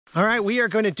All right, we are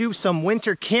going to do some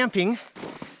winter camping,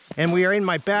 and we are in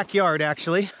my backyard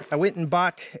actually. I went and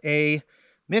bought a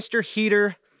Mr.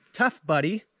 Heater Tough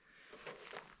Buddy,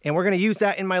 and we're going to use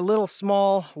that in my little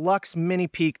small Luxe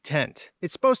Minipeak tent.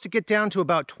 It's supposed to get down to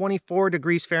about 24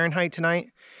 degrees Fahrenheit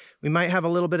tonight. We might have a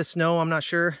little bit of snow, I'm not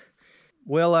sure.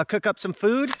 We'll cook up some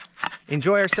food,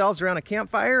 enjoy ourselves around a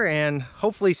campfire, and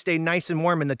hopefully stay nice and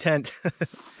warm in the tent.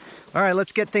 All right,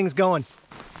 let's get things going.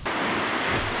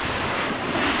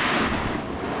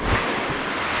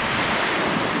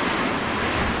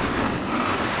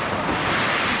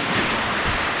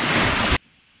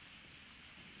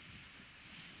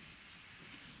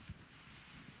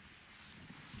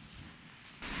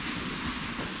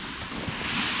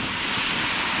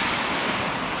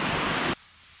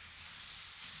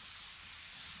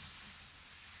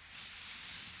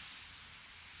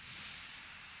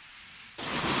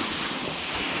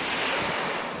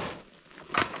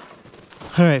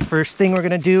 All right, first thing we're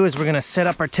gonna do is we're gonna set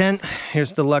up our tent.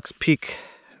 Here's the Luxe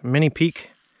Minipeak.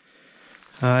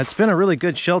 It's been a really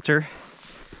good shelter.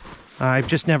 I've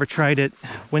just never tried it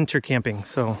winter camping,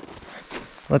 so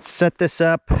let's set this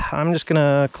up. I'm just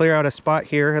gonna clear out a spot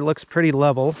here. It looks pretty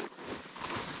level.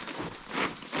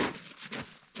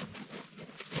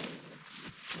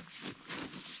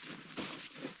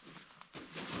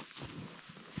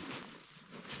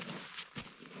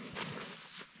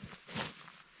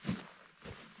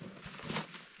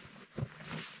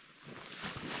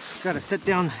 Got to set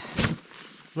down a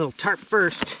little tarp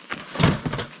first.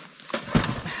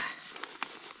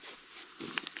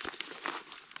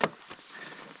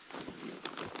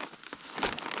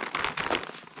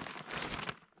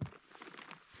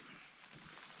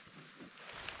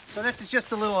 So this is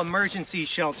just a little emergency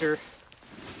shelter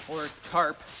or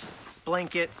tarp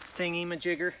blanket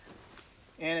thingy-majigger,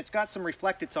 and it's got some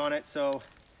reflectants on it, so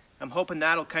I'm hoping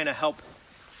that'll kind of help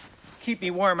keep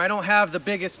me warm. I don't have the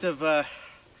biggest of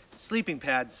sleeping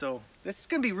pads, so this is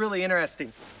going to be really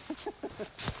interesting.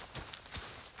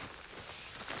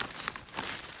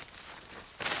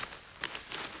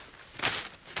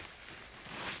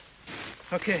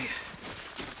 Okay,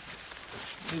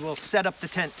 we will set up the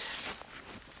tent.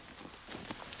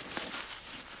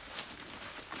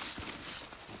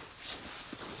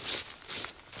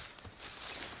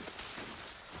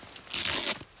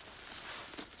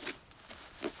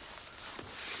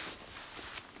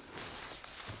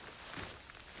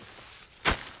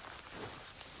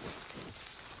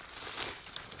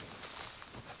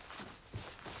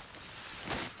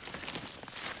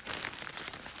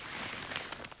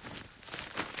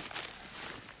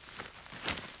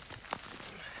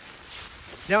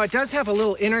 Now it does have a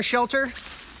little inner shelter,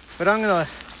 but I'm gonna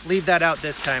leave that out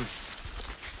this time.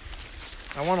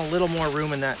 I want a little more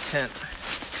room in that tent.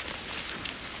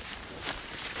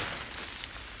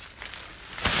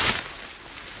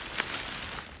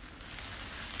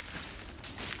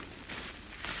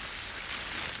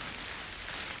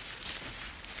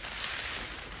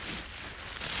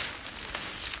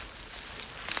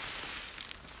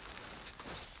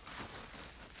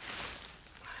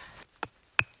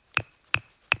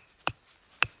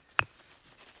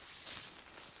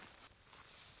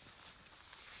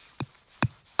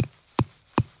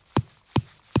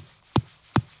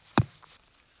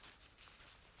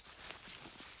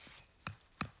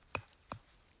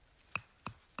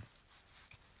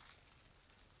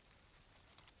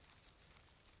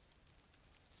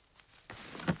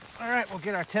 All right, we'll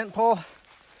get our tent pole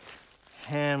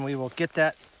and we will get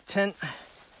that tent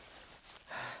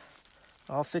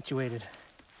all situated.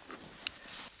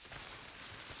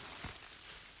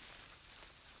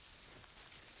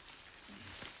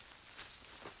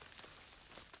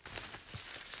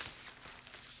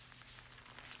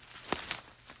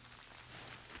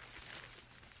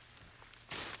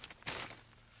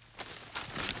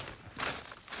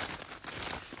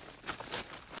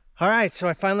 All right, so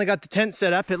I finally got the tent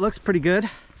set up. It looks pretty good.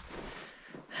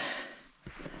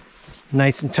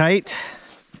 Nice and tight.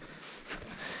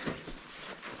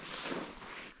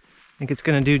 I think it's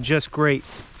gonna do just great.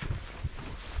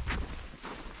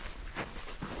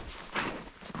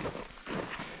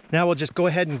 Now we'll just go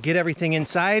ahead and get everything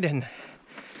inside, and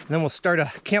then we'll start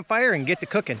a campfire and get to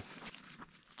cooking.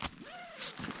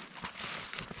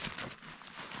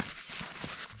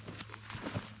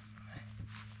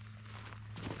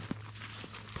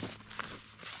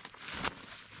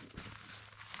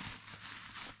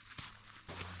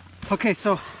 Okay,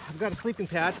 so I've got a sleeping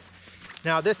pad.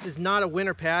 Now this is not a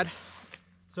winter pad,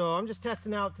 so I'm just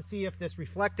testing out to see if this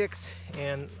Reflectix,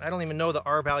 and I don't even know the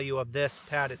R value of this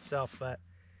pad itself, but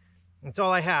it's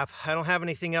all I have. I don't have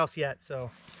anything else yet, so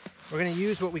We're gonna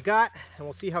use what we got and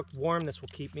we'll see how warm this will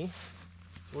keep me.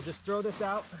 We'll just throw this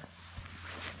out.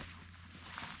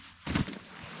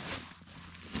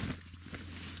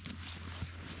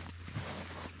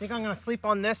 I think I'm gonna sleep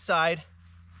on this side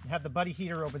and have the buddy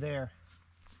heater over there.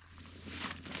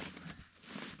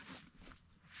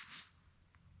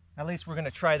 At least we're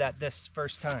gonna try that this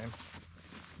first time.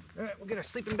 All right, we'll get our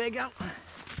sleeping bag out.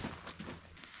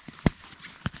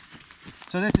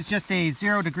 So this is just a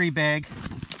 0-degree bag.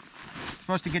 It's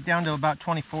supposed to get down to about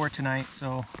 24 tonight,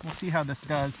 so we'll see how this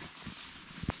does.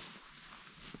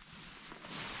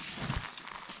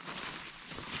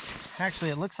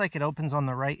 Actually, it looks like it opens on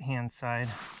the right-hand side.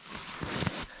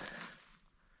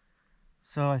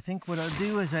 So I think what I'll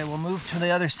do is I will move to the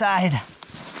other side.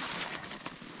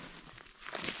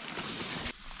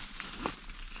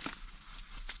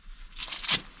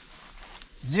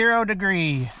 Zero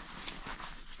degree.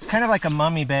 It's kind of like a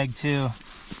mummy bag too.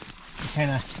 You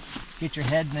kind of get your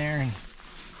head in there and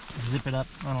zip it up.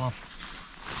 I don't know.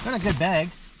 It's not a good bag.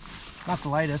 It's not the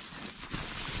lightest,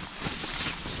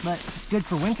 but it's good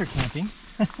for winter camping.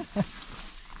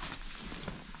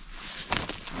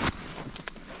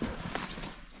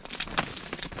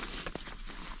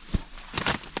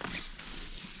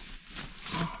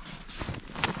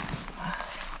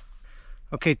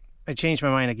 Okay, I changed my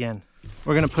mind again.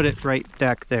 We're gonna put it right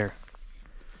back there.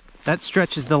 That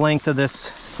stretches the length of this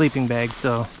sleeping bag,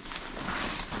 so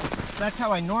that's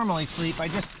how I normally sleep.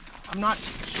 I'm not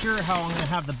sure how I'm gonna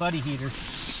have the buddy heater.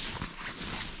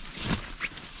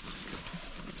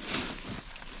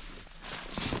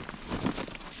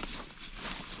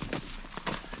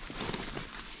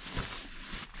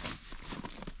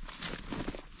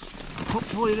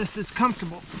 Hopefully this is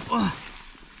comfortable. Ugh. I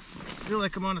feel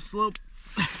like I'm on a slope.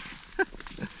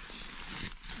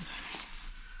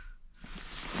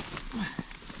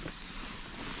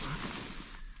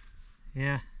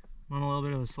 Yeah, I'm on a little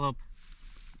bit of a slope.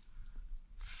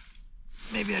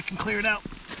 Maybe I can clear it out.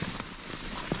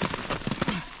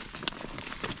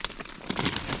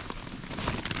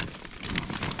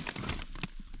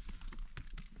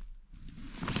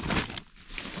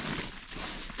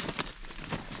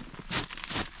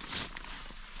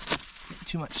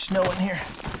 Too much snow in here.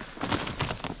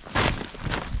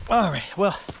 All right,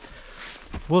 well,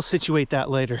 we'll situate that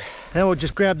later. Then we'll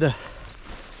just grab the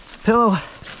pillow.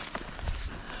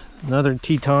 Another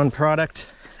Teton product.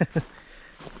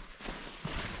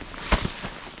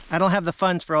 I don't have the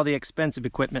funds for all the expensive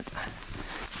equipment.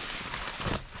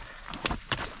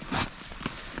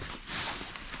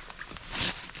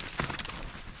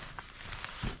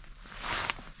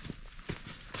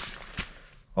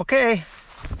 Okay,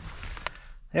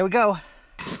 there we go.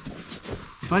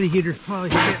 Buddy heater probably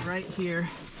fit right here.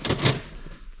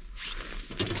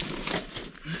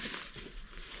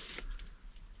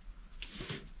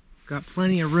 Got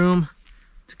plenty of room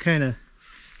to kind of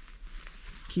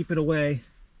keep it away.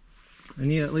 I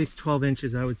need at least 12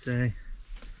 inches, I would say.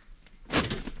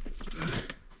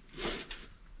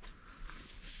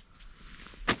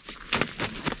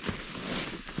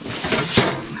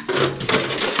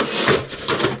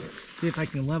 See if I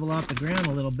can level off the ground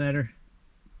a little better.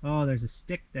 Oh, there's a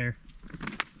stick there.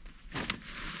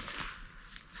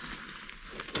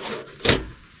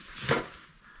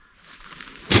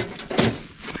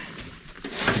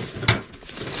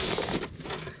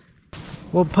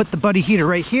 We'll put the buddy heater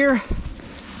right here.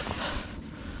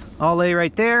 I'll lay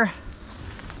right there,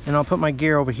 and I'll put my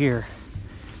gear over here.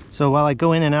 So while I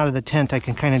go in and out of the tent, I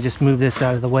can kind of just move this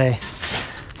out of the way.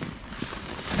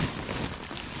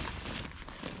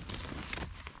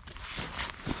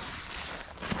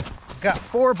 Got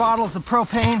 4 bottles of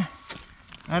propane.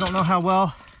 I don't know how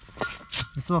well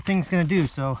this little thing's gonna do,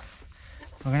 so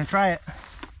we're gonna try it.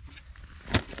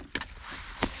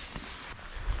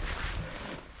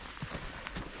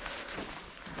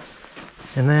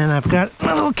 And then I've got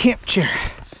my little camp chair.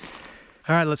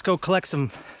 All right, let's go collect some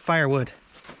firewood.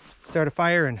 Start a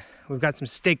fire, and we've got some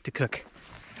steak to cook.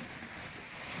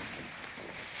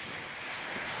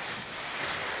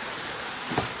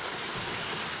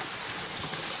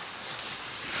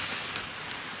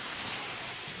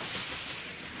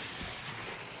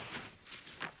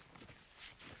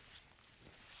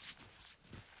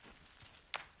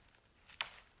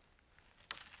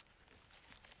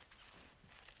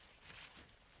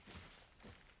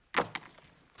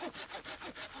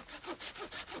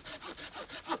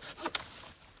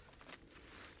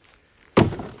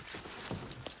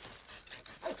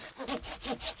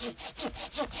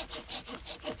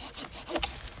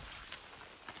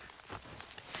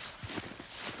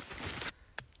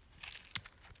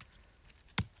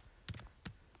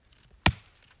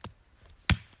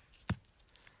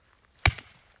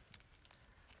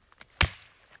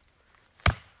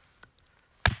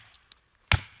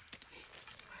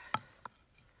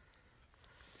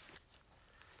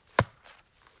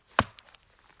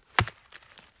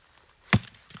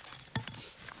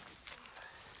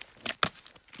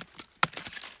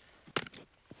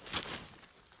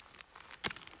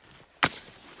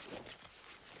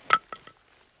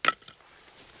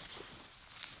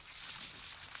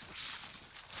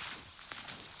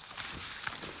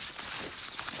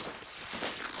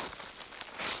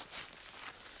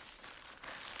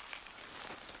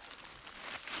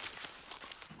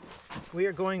 we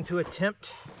are going to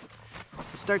attempt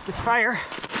to start this fire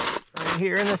right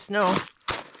here in the snow.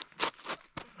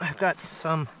 I've got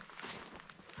some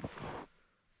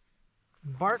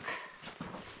bark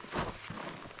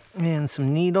and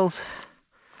some needles,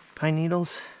 pine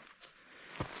needles,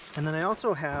 and then I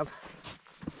also have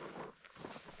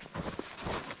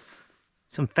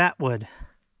some fat wood.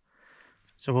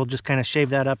 So we'll just kind of shave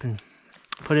that up and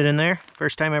put it in there.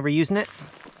 First time ever using it.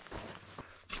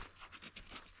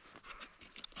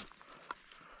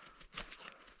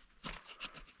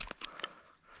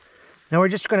 Now we're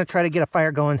just going to try to get a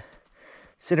fire going,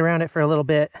 sit around it for a little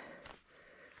bit,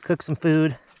 cook some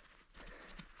food.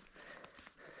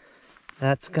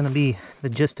 That's going to be the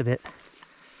gist of it.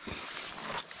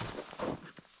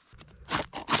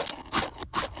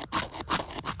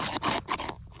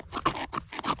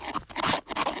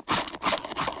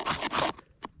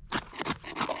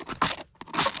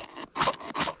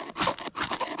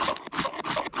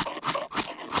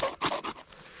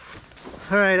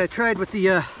 All right, I tried with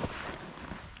the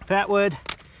fat wood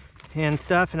and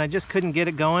stuff, and I just couldn't get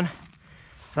it going.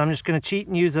 So I'm just going to cheat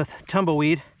and use a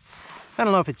tumbleweed. I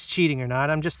don't know if it's cheating or not.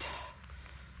 I'm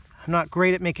not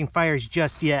great at making fires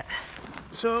just yet.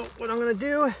 So what I'm going to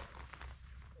do is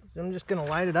I'm just going to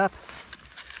light it up,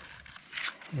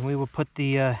 and we will put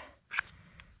the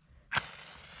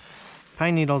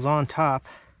pine needles on top.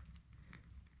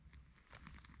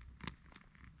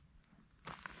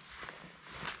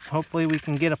 Hopefully we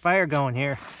can get a fire going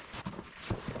here.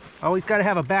 Always got to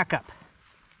have a backup.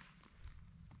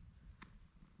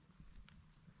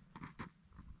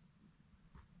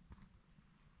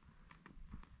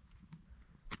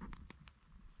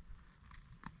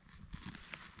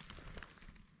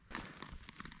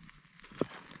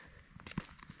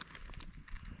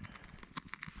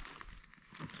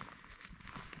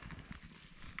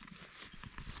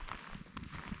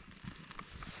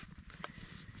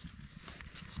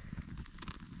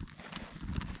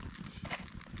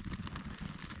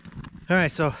 All right,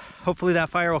 so hopefully that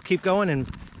fire will keep going and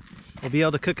we'll be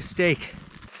able to cook a steak.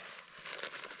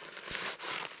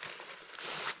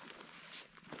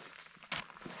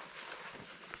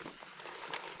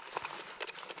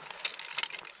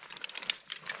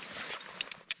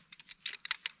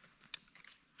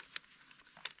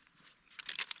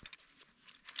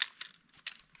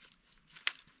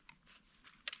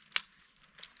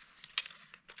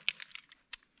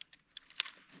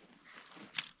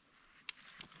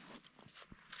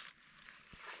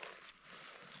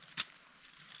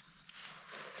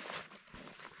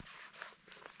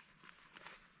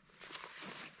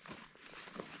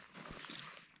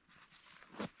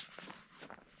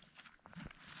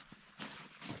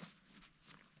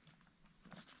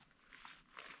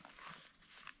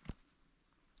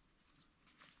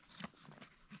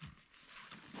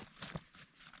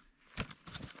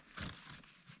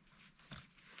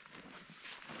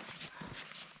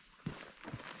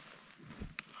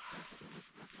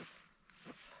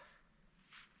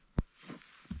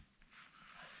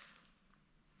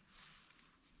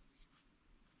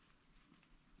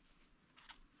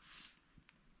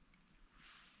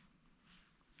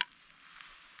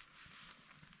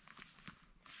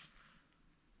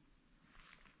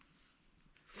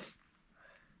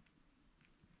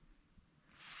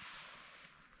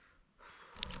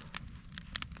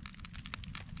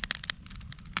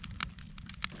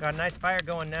 Got a nice fire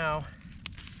going now.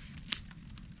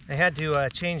 I had to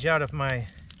change out of my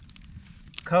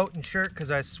coat and shirt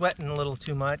because I was sweating a little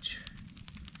too much.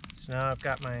 So now I've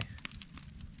got my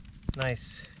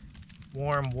nice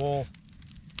warm wool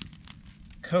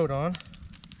coat on.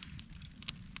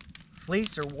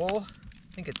 Fleece or wool?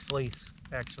 I think it's fleece,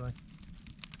 actually.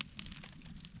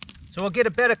 So we'll get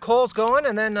a bed of coals going,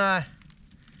 and then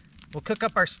we'll cook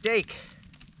up our steak.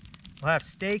 We'll have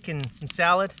steak and some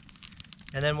salad,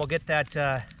 and then we'll get that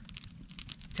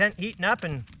tent heating up,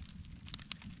 and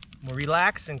we'll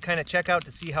relax and kind of check out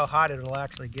to see how hot it'll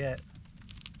actually get.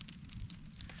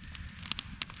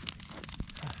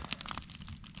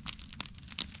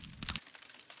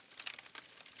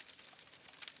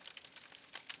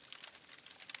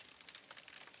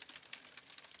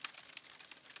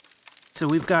 So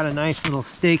we've got a nice little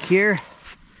steak here,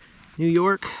 New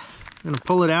York. I'm gonna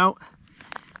pull it out,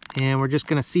 and we're just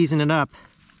gonna season it up.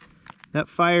 That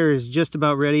fire is just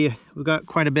about ready. We've got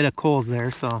quite a bit of coals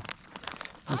there, so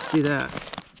let's do that.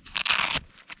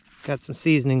 Got some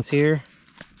seasonings here.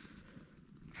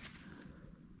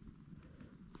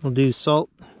 We'll do salt,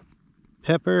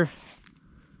 pepper,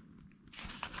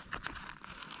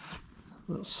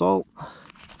 a little salt,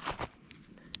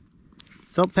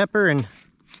 pepper, and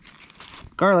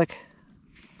garlic.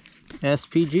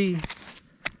 SPG.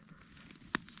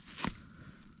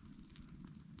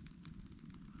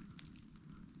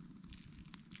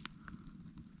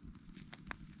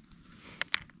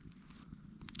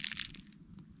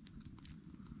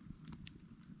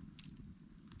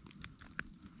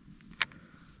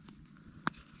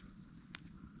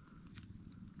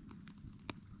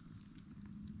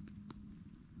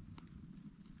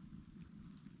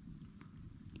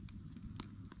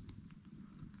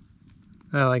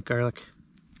 I like garlic.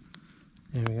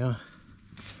 There we go.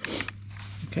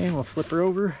 Okay, we'll flip her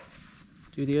over.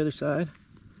 Do the other side.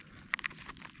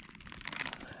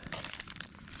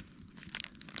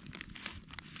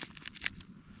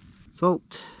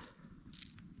 Salt.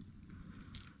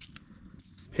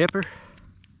 Pepper.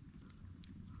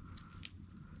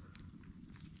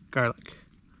 Garlic.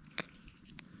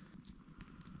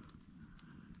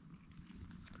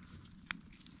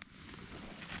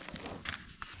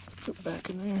 Put back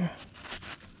in there.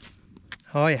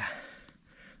 Oh yeah,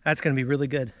 that's gonna be really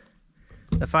good.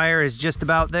 The fire is just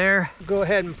about there. Go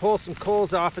ahead and pull some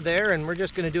coals off of there, and we're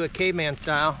just gonna do a caveman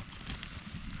style.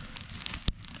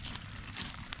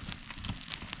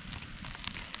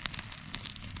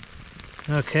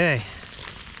 Okay.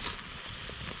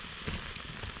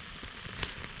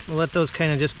 We'll let those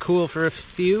kind of just cool for a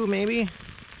few, maybe.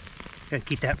 Gotta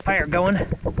keep that fire going.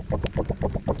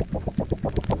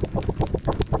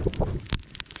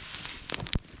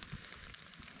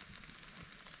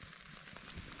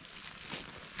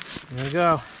 There we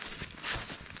go.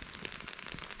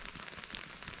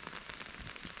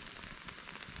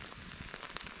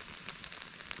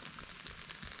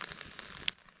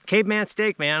 Caveman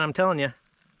steak, man, I'm telling you.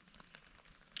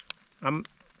 I'm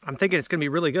thinking it's gonna be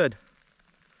really good.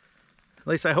 At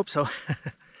least I hope so.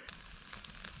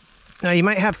 Now you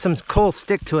might have some coals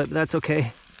stick to it, but that's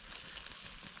okay.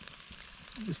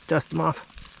 Just dust them off.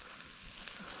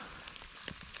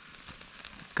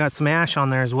 Got some ash on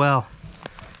there as well.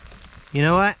 You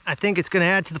know what? I think it's gonna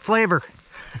add to the flavor.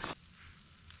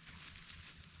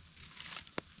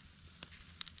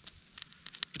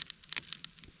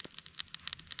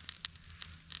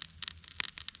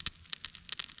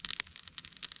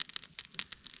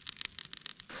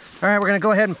 All right, we're gonna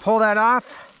go ahead and pull that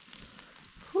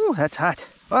off. Whew, that's hot.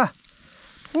 Ah.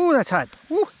 Ooh, that's hot.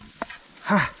 Woo.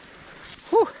 Ah.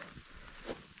 Whew.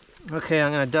 Okay,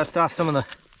 I'm gonna dust off some of the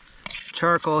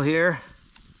charcoal here.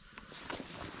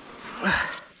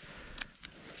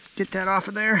 Get that off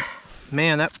of there.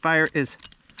 Man, that fire is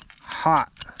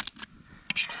hot.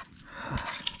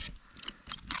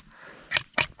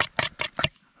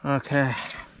 Okay.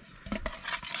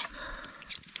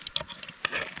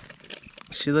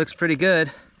 She looks pretty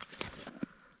good.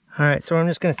 All right, so I'm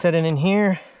just gonna set it in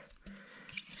here.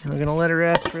 And we're gonna let her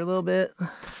rest for a little bit.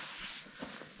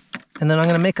 And then I'm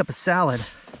gonna make up a salad.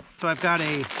 So I've got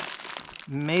a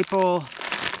maple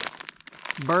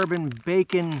bourbon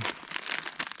bacon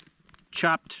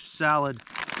chopped salad.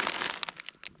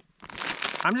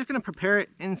 I'm just gonna prepare it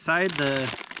inside the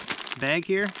bag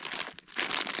here.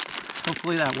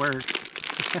 Hopefully that works.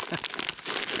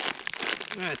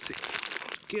 Let's see.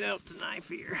 Get out the knife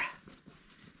here.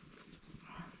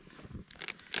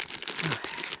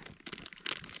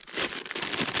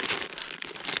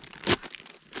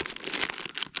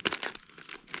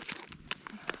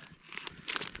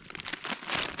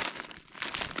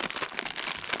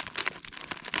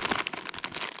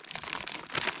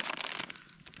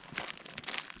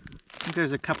 I think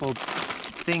there's a couple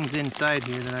things inside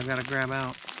here that I've got to grab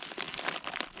out.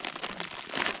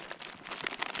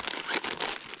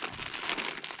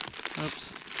 Oops.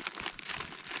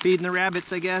 Feeding the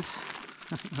rabbits, I guess.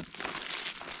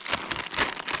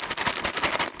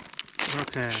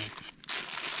 Okay.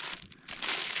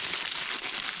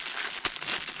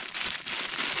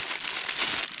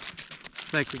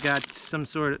 Looks like we got some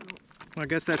sort of, well, I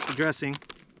guess that's the dressing.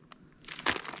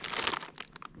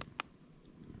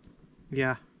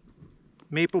 Yeah.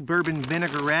 Maple bourbon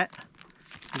vinaigrette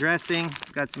dressing.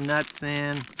 Got some nuts,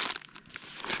 and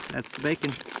that's the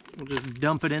bacon. We'll just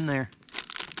dump it in there.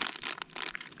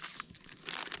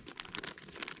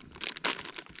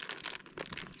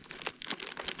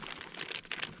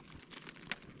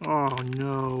 Oh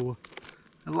no,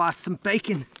 I lost some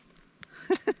bacon.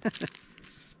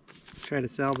 Try to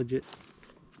salvage it.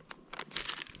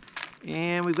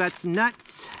 And we've got some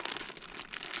nuts.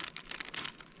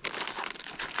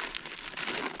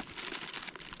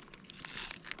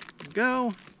 There we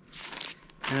go.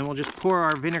 And then we'll just pour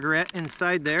our vinaigrette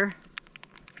inside there.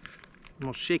 And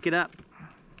we'll shake it up.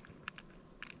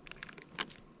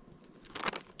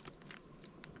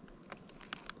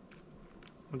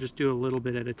 We'll just do a little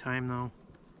bit at a time though.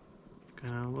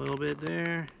 Kind of a little bit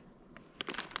there.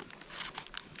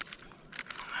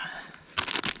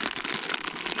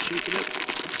 Shake it up.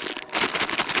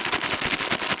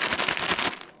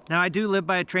 Now I do live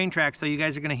by a train track, so you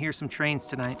guys are going to hear some trains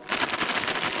tonight.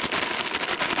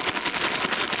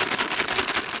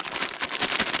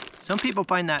 Some people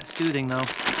find that soothing though.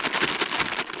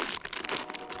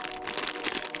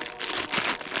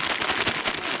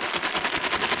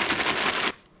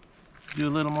 Do a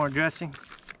little more dressing.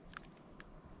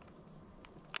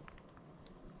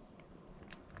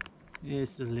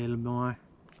 Just a little more.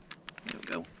 There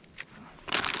we go.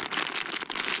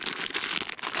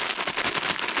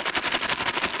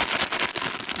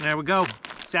 There we go.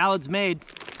 Salad's made.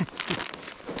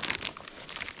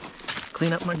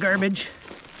 Clean up my garbage.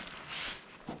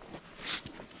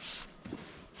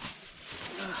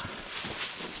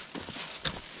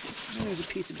 There's a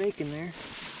piece of bacon there.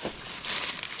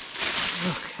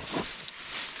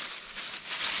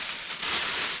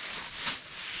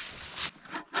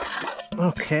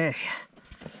 Okay,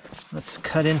 let's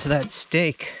cut into that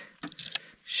steak,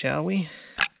 shall we?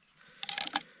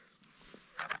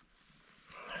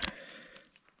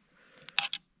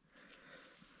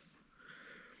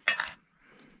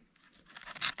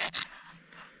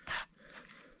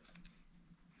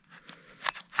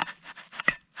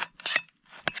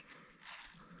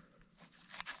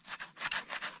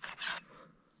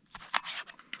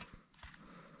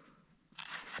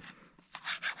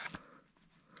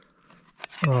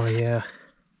 Oh yeah,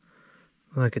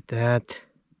 look at that.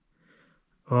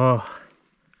 Oh,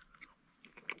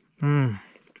 oh,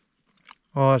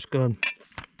 that's good.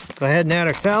 Go ahead and add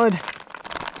our salad.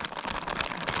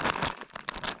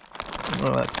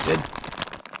 Oh, that's good.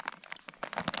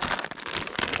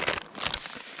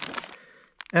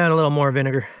 Add a little more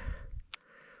vinegar.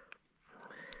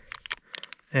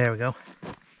 There we go.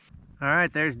 All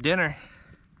right, there's dinner.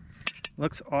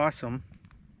 Looks awesome.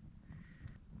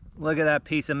 Look at that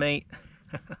piece of meat.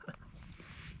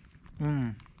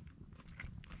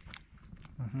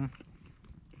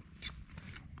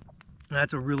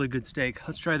 That's a really good steak.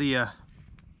 Let's try the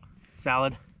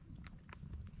salad.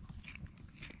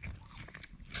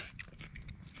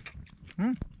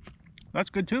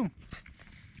 That's good too.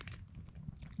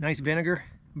 Nice vinegar,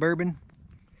 bourbon,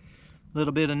 a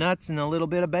little bit of nuts, and a little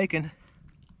bit of bacon.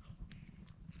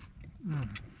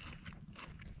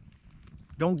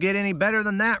 Don't get any better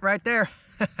than that right there.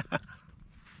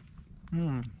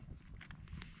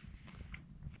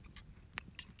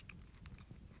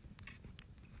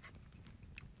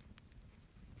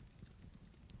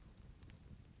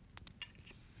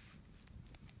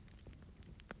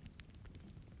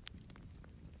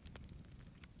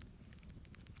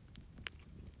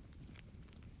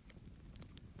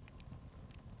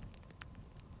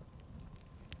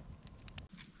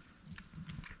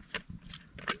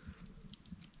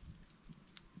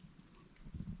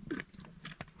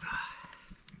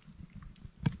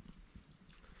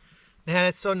 Man,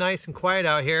 it's so nice and quiet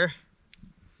out here.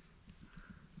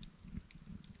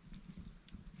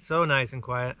 So nice and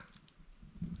quiet.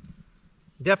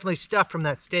 Definitely stuffed from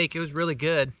that steak. It was really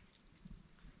good.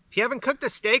 If you haven't cooked a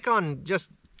steak on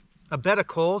just a bed of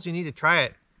coals, you need to try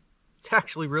it. It's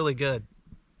actually really good.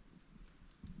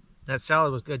 That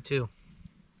salad was good too.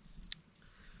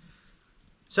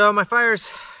 So my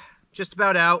fire's just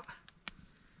about out.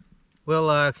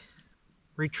 We'll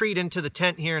retreat into the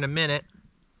tent here in a minute.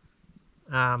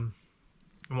 And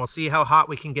we'll see how hot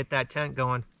we can get that tent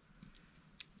going.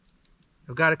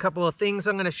 I've got a couple of things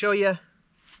I'm going to show you.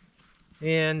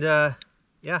 And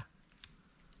yeah,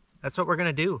 that's what we're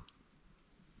going to do.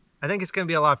 I think it's going to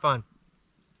be a lot of fun.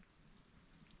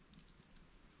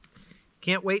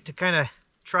 Can't wait to kind of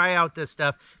try out this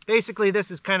stuff. Basically,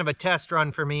 this is kind of a test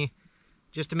run for me,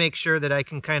 just to make sure that I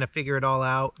can kind of figure it all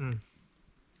out. And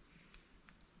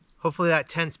hopefully that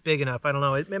tent's big enough. I don't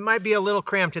know. It might be a little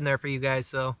cramped in there for you guys,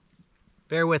 so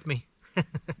bear with me.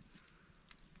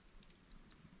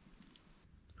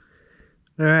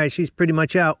 All right, she's pretty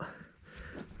much out.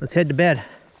 Let's head to bed.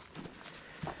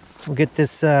 We'll get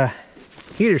this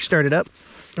heater started up.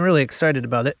 I'm really excited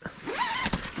about it.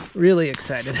 Really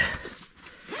excited.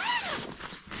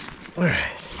 All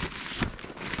right.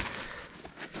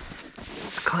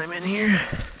 Let's climb in here.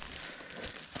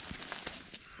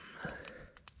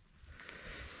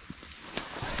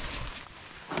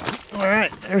 All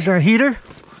right, there's our heater.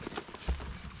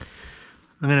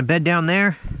 I'm gonna bed down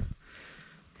there,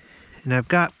 and I've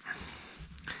got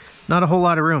not a whole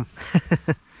lot of room.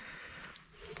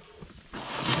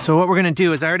 So what we're gonna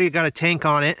do is I already got a tank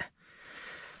on it,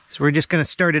 so we're just gonna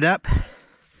start it up.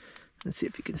 Let's see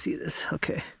if you can see this.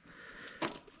 Okay,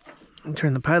 and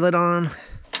turn the pilot on.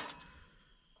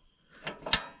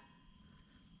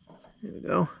 There we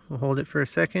go. We'll hold it for a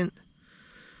second,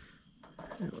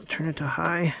 and we'll turn it to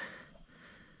high.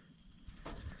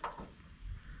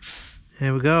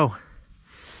 There we go.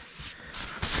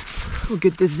 We'll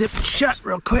get this zipped shut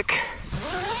real quick.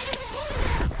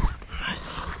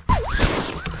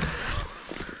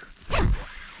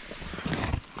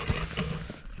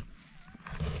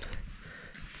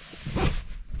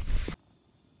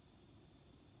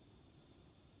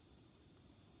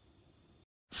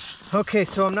 Okay,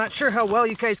 so I'm not sure how well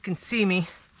you guys can see me,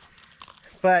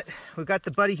 but we've got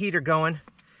the buddy heater going.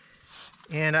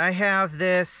 And I have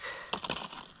this,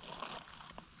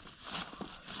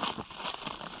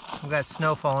 I've got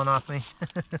snow falling off me.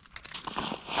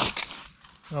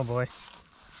 Oh boy.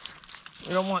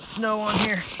 We don't want snow on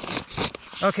here.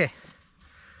 Okay,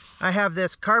 I have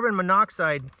this carbon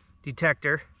monoxide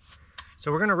detector.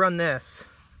 So we're gonna run this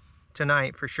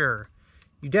tonight for sure.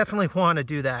 You definitely want to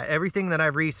do that. Everything that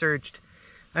I've researched,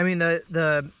 I mean,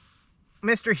 the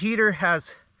Mr. Heater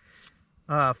has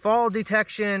fall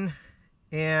detection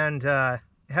and it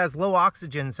has low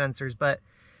oxygen sensors, but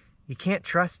you can't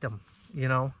trust them. You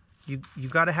know, you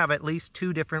got to have at least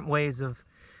 2 different ways of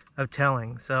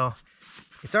telling. So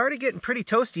it's already getting pretty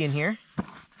toasty in here.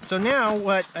 So now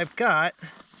what I've got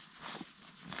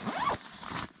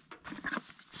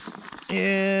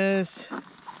is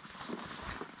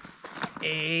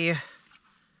a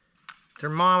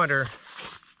thermometer,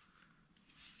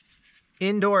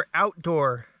 indoor,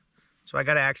 outdoor. So I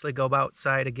got to actually go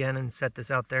outside again and set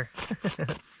this out there.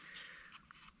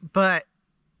 But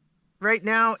right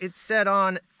now it's set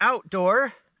on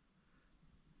outdoor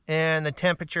and the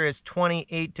temperature is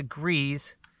 28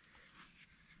 degrees.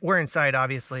 We're inside,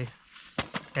 obviously.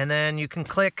 And then you can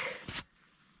click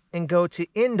and go to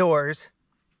indoors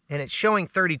and it's showing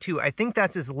 32. I think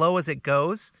that's as low as it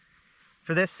goes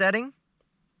for this setting,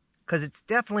 because it's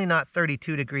definitely not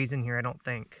 32 degrees in here, I don't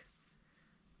think.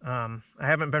 I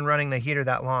haven't been running the heater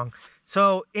that long.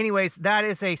 So anyways, that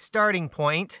is a starting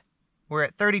point. We're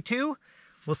at 32.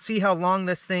 We'll see how long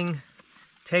this thing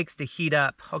takes to heat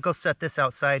up. I'll go set this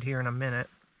outside here in a minute.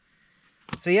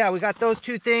 So yeah, we got those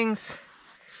 2 things,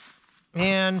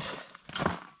 and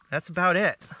that's about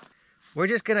it. We're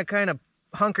just gonna kind of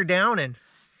hunker down and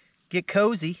get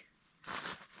cozy.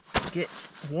 Get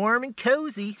warm and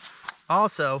cozy.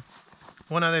 Also,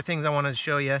 one other thing I wanted to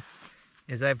show you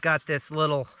is I've got this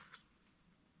little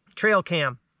trail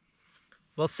cam.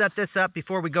 We'll set this up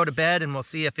before we go to bed and we'll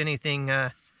see if anything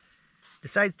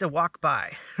decides to walk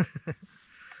by.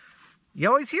 You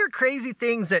always hear crazy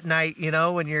things at night, you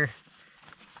know, when you're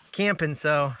camping,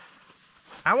 so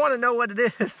I want to know what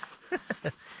it is.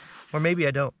 Or maybe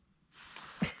I don't.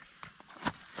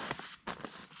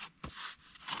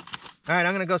 All right,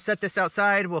 I'm gonna go set this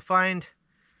outside. We'll find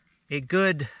a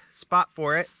good spot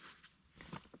for it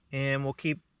and we'll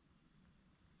keep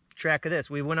track of this.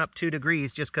 We went up 2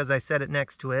 degrees just because I set it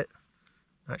next to it.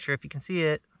 Not sure if you can see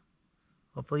it.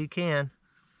 Hopefully you can.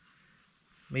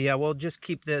 But yeah, we'll just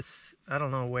keep this, I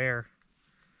don't know where.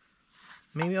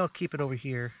 Maybe I'll keep it over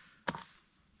here. All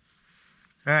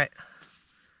right,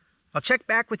 I'll check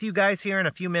back with you guys here in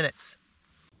a few minutes.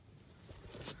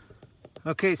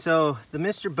 Okay, so the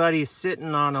Mr. Buddy's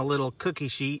sitting on a little cookie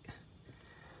sheet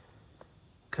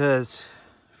because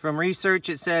from research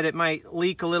it said it might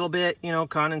leak a little bit, you know,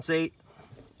 condensate.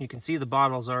 You can see the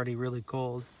bottle's already really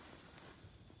cold.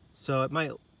 So it might,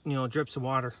 you know, drip some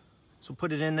water. So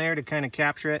put it in there to kind of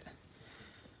capture it.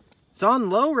 It's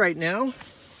on low right now.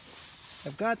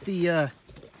 I've got the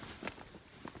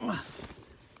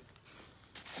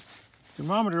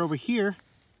thermometer over here.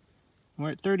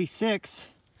 We're at 36.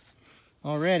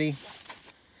 Already.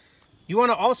 You want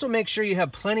to also make sure you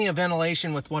have plenty of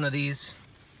ventilation with one of these.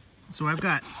 So I've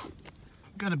got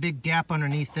a big gap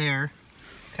underneath there,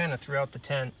 kind of throughout the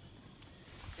tent.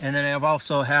 And then I've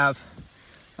also have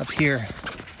up here,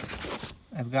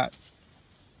 I've got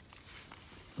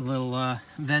a little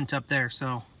vent up there.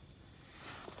 So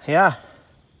yeah,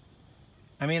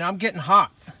 I mean, I'm getting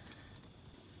hot.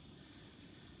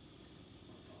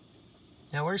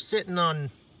 Now we're sitting on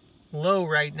low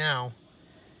right now,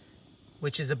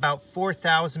 which is about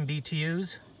 4,000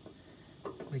 BTUs.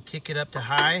 We kick it up to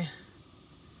high.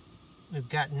 We've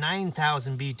got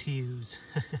 9,000 BTUs.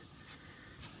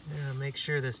 Yeah, make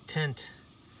sure this tent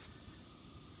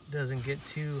doesn't get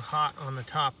too hot on the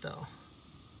top though.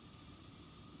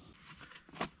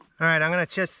 All right, I'm gonna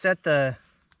just set the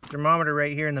thermometer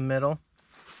right here in the middle.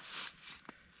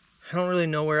 I don't really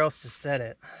know where else to set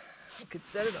it. I could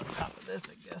set it on top of this,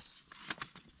 I guess.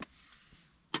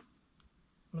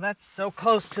 Well, that's so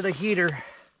close to the heater.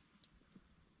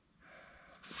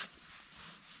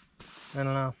 I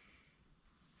don't know.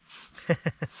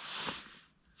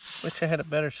 Wish I had a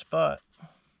better spot.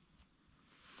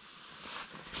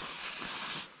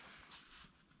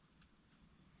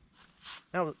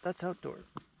 No, that's outdoor.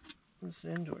 This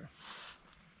is indoor.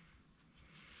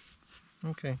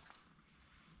 Okay.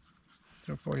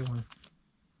 041.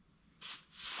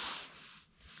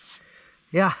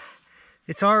 Yeah,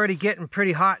 it's already getting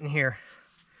pretty hot in here.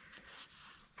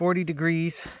 40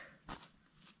 degrees.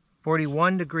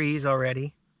 41 degrees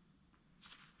already.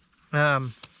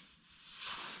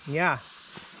 Yeah,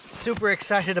 super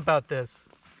excited about this.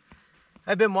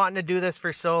 I've been wanting to do this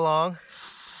for so long.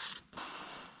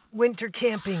 Winter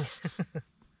camping.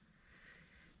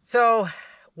 So,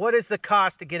 what is the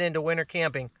cost to get into winter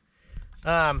camping?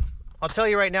 I'll tell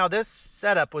you right now, this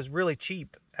setup was really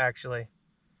cheap, actually.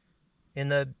 In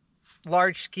the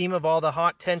large scheme of all the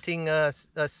hot tenting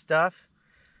stuff.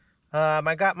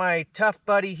 I got my Tough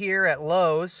Buddy here at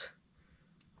Lowe's,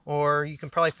 or you can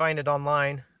probably find it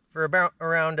online, for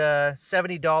around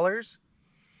 $70.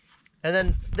 And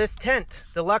then this tent,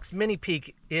 the Luxe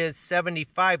Minipeak, is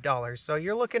 $75. So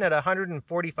you're looking at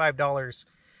 $145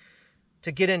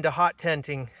 to get into hot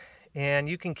tenting, and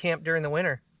you can camp during the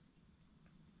winter.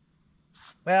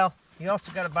 Well, you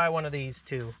also got to buy one of these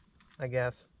too, I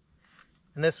guess.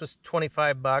 And this was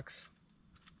 25 bucks.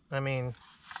 I mean,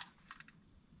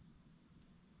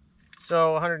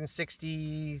 so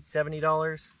 $160,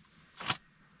 $70.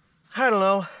 I don't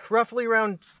know, roughly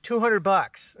around 200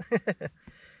 bucks.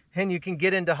 And you can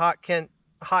get into hot tent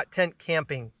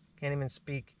camping. Can't even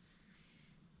speak.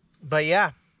 But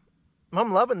yeah,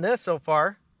 I'm loving this so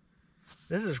far.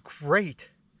 This is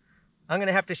great. I'm going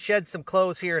to have to shed some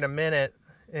clothes here in a minute.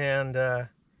 And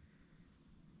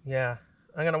yeah,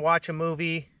 I'm going to watch a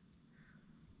movie.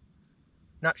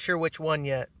 Not sure which one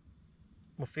yet.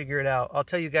 We'll figure it out. I'll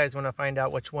tell you guys when I find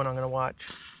out which one I'm going to watch.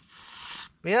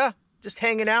 But yeah, just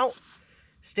hanging out,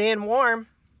 staying warm.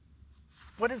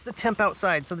 What is the temp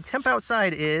outside? So the temp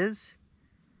outside is,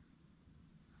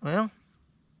 well,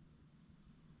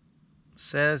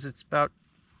 says it's about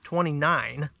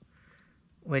 29,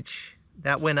 which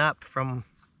that went up from,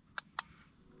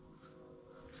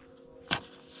 you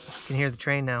can hear the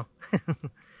train now.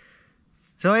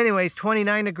 So anyways,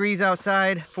 29 degrees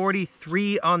outside,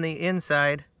 43 on the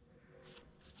inside.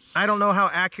 I don't know how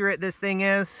accurate this thing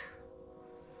is,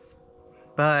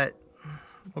 but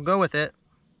we'll go with it.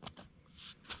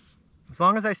 As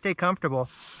long as I stay comfortable.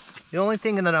 The only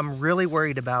thing that I'm really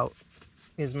worried about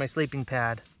is my sleeping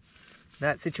pad.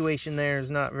 That situation there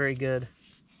is not very good.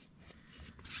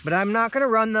 But I'm not gonna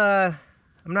run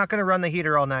the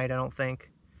heater all night, I don't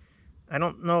think. I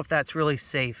don't know if that's really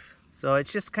safe. So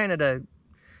it's just kind of to,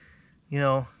 you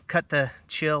know, cut the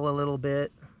chill a little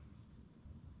bit.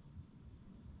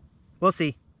 We'll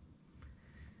see.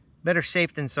 Better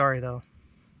safe than sorry though.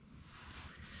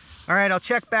 All right, I'll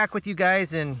check back with you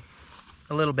guys in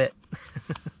a little bit.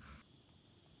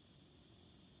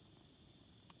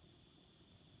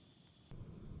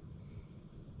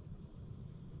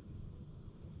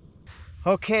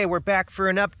 Okay, we're back for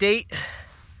an update.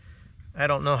 I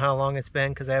don't know how long it's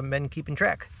been because I haven't been keeping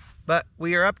track. But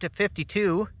we are up to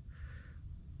 52.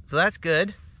 So that's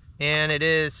good. And it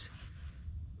is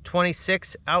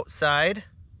 26 outside.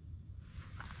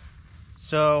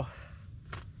 So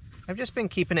I've just been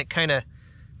keeping it kind of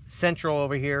central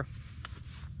over here.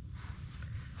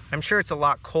 I'm sure it's a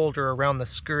lot colder around the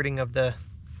skirting of the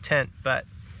tent, but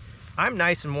I'm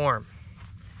nice and warm.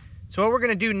 So what we're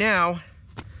gonna do now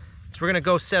is we're gonna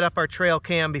go set up our trail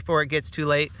cam before it gets too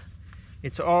late.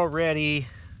 It's already,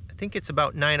 I think it's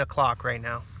about 9 o'clock right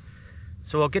now.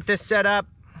 So we'll get this set up.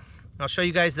 I'll show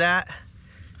you guys that.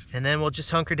 And then we'll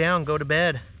just hunker down, go to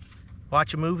bed,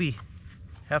 watch a movie,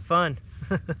 have fun.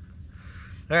 All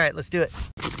right, let's do it.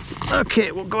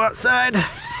 Okay, we'll go outside.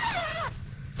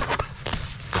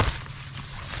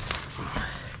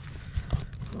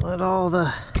 Let all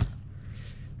the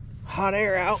hot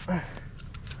air out.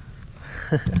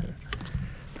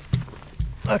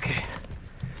 Okay.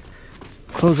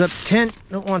 Close up the tent.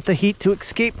 Don't want the heat to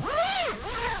escape.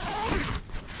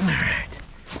 All right.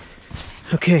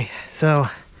 Okay, so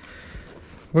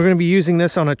we're going to be using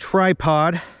this on a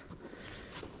tripod.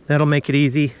 That'll make it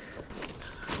easy.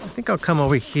 I think I'll come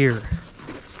over here,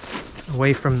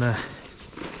 away from the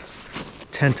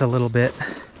tent a little bit.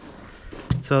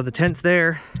 So the tent's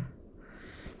there.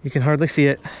 You can hardly see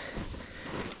it.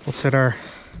 We'll set our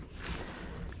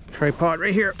tripod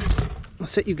right here. I'll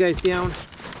set you guys down.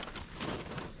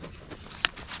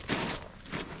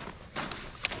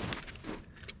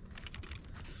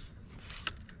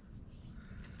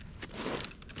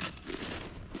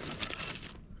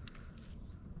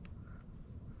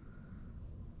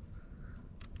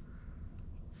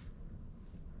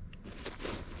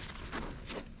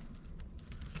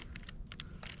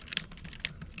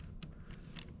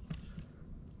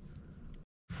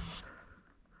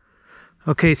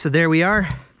 Okay, so there we are.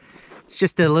 It's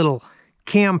just a little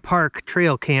Cam Park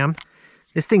trail cam.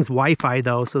 This thing's Wi-Fi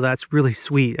though, so that's really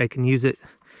sweet. I can use it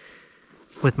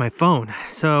with my phone.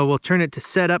 So we'll turn it to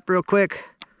setup real quick.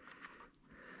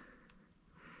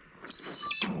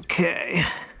 Okay.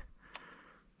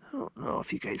 I don't know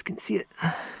if you guys can see it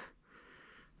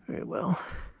very well.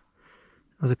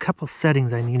 There's a couple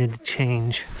settings I needed to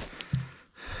change.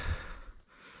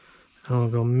 I'll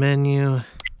go menu.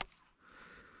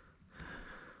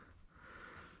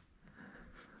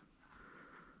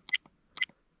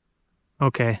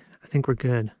 Okay, I think we're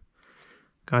good.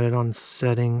 Got it on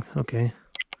setting. Okay.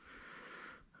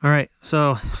 All right,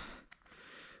 so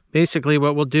basically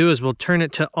what we'll do is we'll turn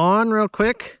it to on real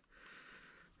quick.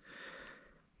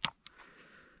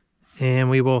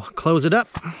 And we will close it up.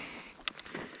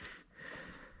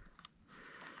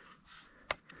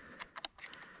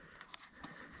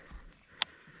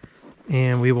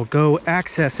 And we will go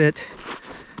access it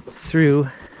through,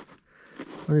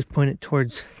 I'll just point it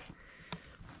towards,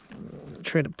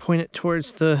 try to point it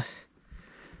towards the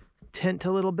tent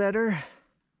a little better.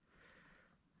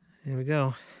 There we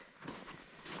go.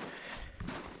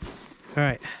 All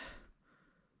right.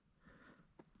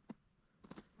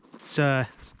 It's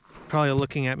probably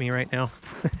looking at me right now.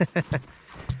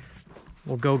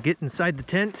 We'll go get inside the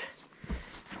tent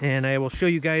and I will show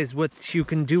you guys what you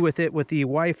can do with it with the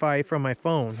Wi-Fi from my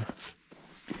phone.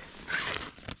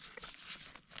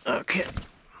 Okay.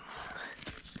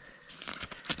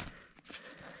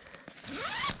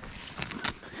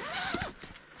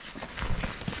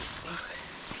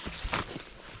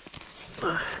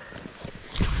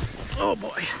 Oh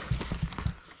boy.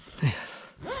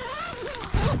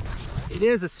 It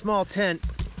is a small tent,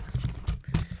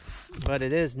 but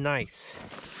it is nice.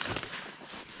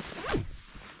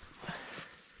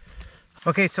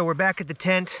 Okay, so we're back at the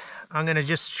tent. I'm gonna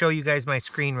just show you guys my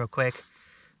screen real quick.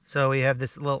 So we have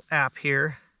this little app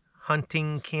here,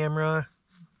 hunting camera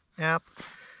app.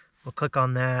 We'll click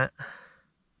on that.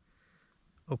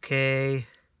 Okay.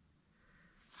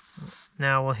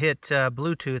 Now we'll hit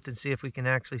Bluetooth and see if we can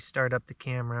actually start up the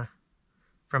camera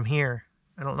from here.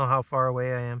 I don't know how far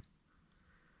away I am.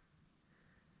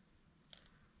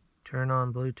 Turn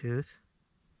on Bluetooth.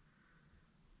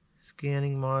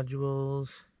 Scanning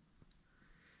modules.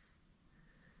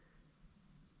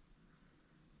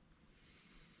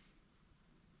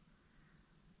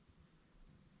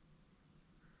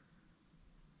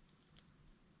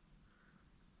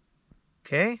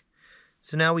 Okay,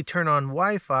 so now we turn on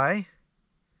Wi-Fi.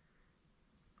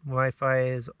 Wi-Fi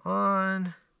is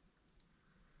on.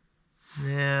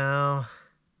 Now,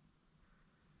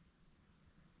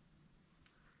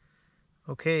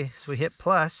 okay, so we hit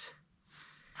plus.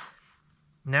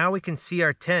 Now we can see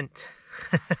our tent.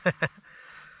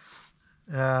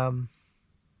 Yeah,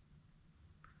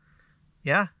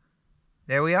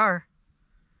 there we are.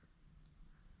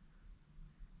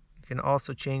 You can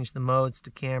also change the modes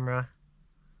to camera.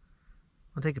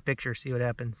 I'll take a picture, see what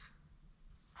happens.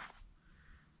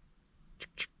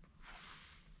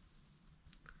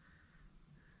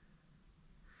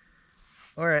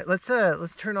 All right, let's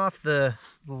turn off the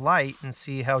light and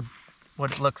see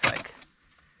what it looks like.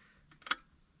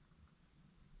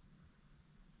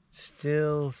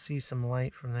 Still see some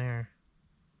light from there.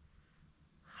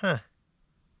 Huh.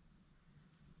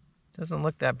 Doesn't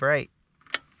look that bright.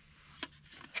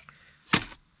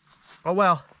 Oh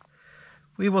well.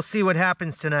 We will see what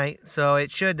happens tonight. So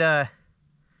it should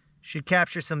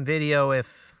capture some video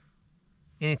if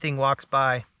anything walks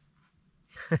by.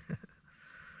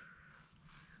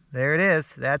 There it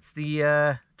is. That's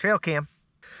the trail cam.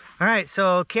 All right,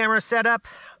 so camera set up.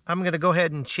 I'm gonna go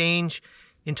ahead and change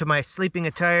into my sleeping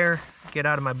attire, get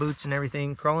out of my boots and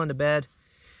everything, crawl into bed,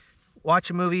 watch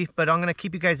a movie, but I'm gonna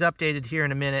keep you guys updated here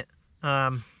in a minute.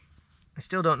 I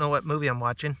still don't know what movie I'm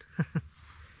watching.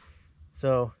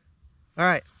 So, all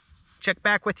right, check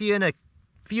back with you in a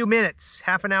few minutes,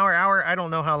 half an hour, hour, I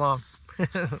don't know how long.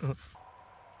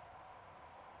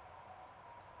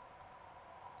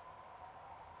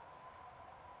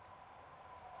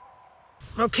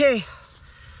 Okay,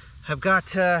 I've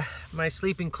got my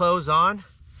sleeping clothes on.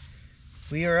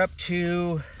 We are up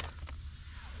to,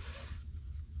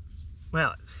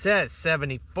 well, it says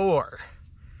 74,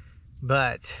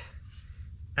 but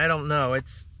I don't know.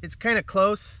 It's kind of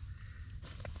close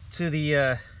to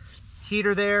the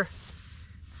heater there,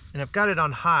 and I've got it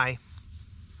on high,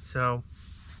 so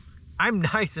I'm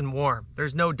nice and warm.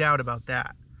 There's no doubt about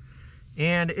that.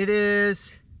 And it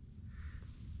is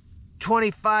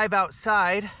 25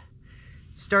 outside.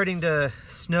 It's starting to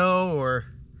snow, or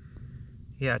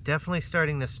yeah, definitely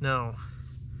starting to snow.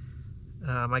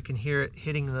 I can hear it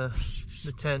hitting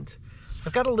the tent.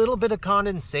 I've got a little bit of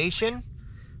condensation.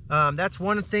 That's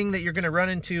one thing that you're going to run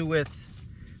into with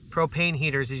propane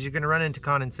heaters, is you're going to run into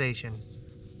condensation.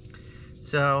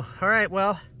 So, all right,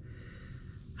 well,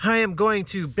 I am going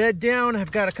to bed down.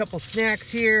 I've got a couple snacks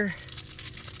here.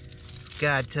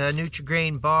 got a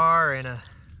Nutri-Grain bar and a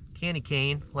candy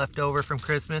cane left over from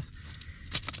Christmas.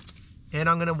 And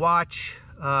I'm gonna watch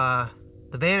The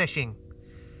Vanishing.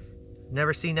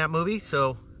 Never seen that movie,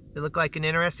 so it looked like an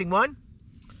interesting one.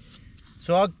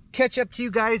 So I'll catch up to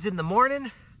you guys in the morning.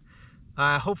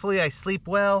 Hopefully I sleep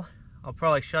well. I'll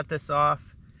probably shut this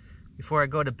off before I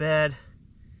go to bed.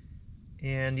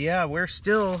 And yeah, we're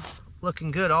still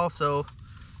looking good also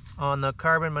on the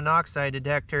carbon monoxide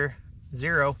detector,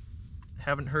 0.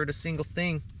 Haven't heard a single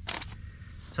thing.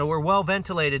 So we're well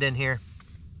ventilated in here.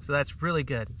 So that's really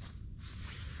good.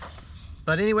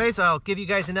 But anyways, I'll give you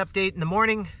guys an update in the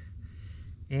morning.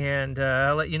 And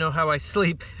I'll let you know how I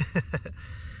sleep.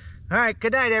 All right,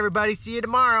 good night, everybody. See you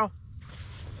tomorrow.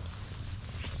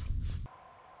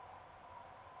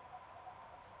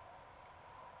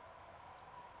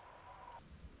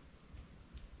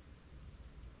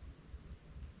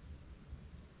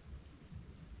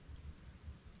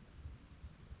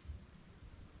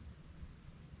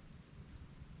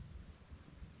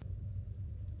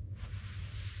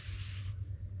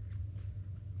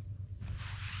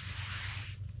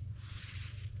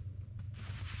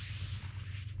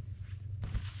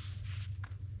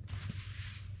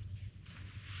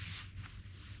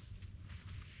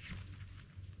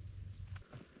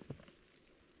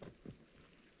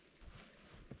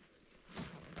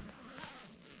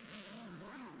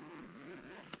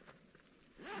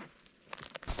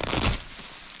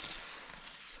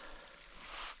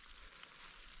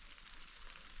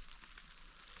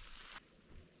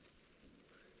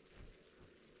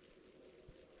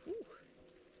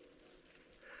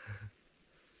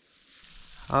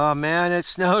 Oh man, it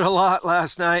snowed a lot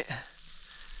last night.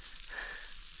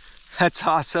 That's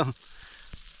awesome.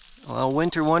 Well,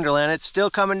 winter wonderland. It's still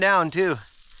coming down too.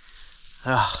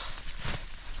 Oh,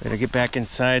 better get back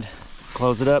inside,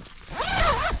 close it up.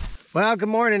 Well, good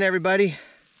morning everybody.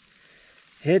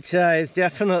 It's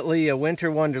definitely a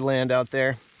winter wonderland out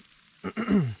there.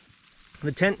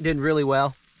 The tent did really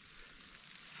well.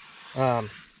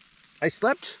 I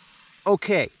slept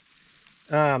okay.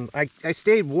 I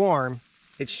stayed warm.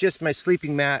 It's just my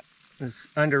sleeping mat is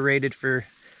underrated for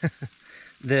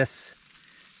this.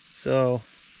 So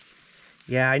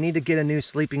yeah, I need to get a new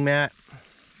sleeping mat.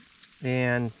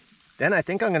 And then I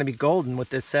think I'm gonna be golden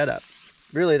with this setup.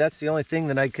 Really, that's the only thing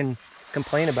that I can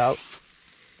complain about.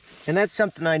 And that's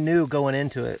something I knew going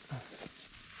into it.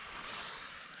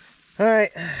 All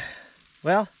right,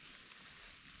 well,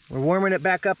 we're warming it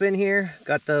back up in here.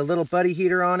 Got the little buddy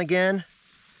heater on again.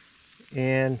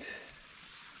 And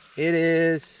it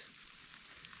is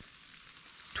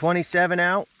 27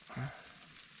 out. It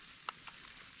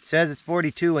says it's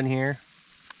 42 in here,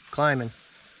 climbing.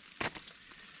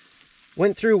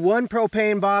 Went through one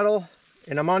propane bottle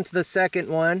and I'm on to the second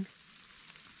one.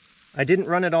 I didn't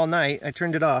run it all night, I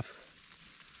turned it off.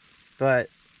 But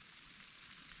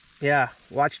yeah,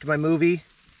 watched my movie,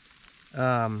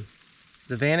 The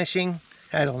Vanishing.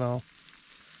 I don't know.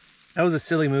 That was a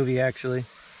silly movie actually.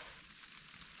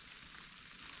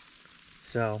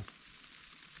 So,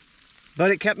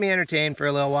 but it kept me entertained for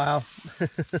a little while.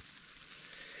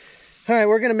 All right,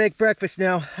 we're gonna make breakfast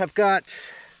now. I've got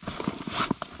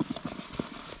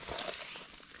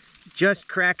just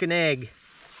crack an egg.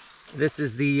 This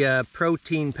is the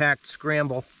protein packed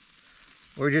scramble.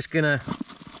 We're just gonna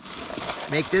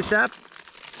make this up,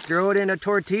 throw it in a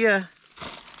tortilla,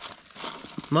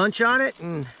 munch on it,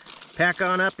 and pack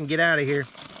on up and get out of here.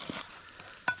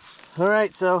 All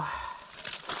right, so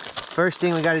first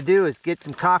thing we got to do is get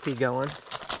some coffee going.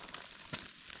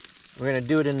 We're going to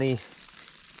do it in the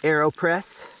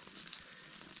AeroPress.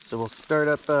 So we'll start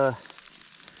up,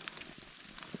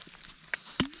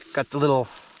 got the little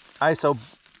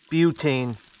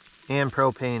isobutane and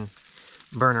propane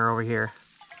burner over here.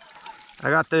 I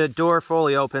got the door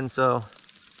fully open, so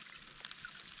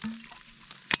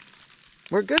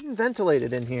we're good and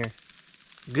ventilated in here.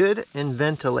 Good and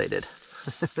ventilated.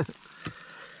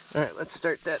 All right, let's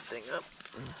start that thing up.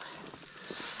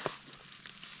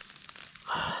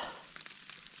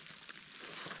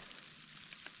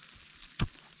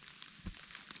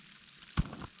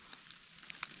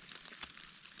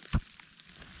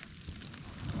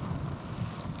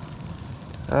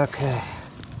 Okay.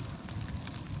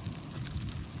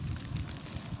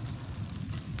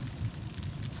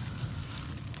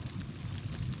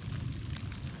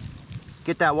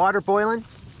 Get that water boiling.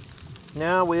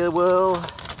 Now we will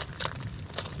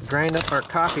grind up our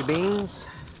coffee beans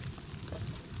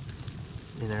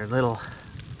in our little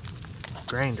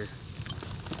grinder.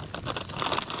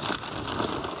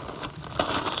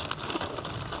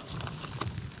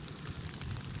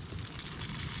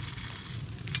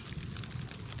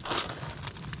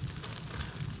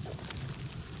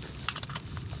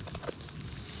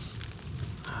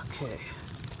 Okay.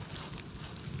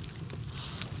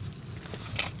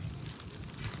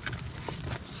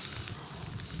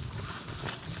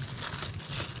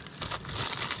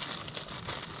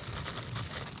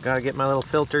 Gotta get my little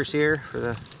filters here for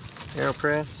the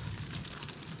AeroPress.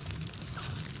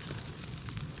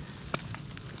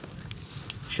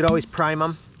 Should always prime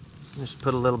them. Just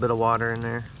put a little bit of water in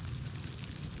there.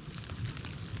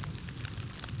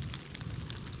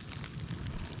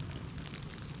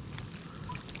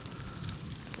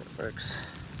 That works.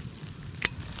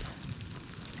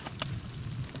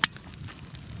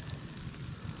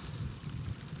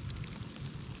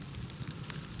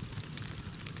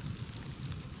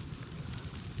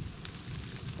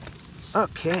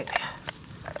 Okay,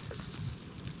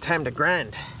 time to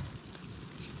grind.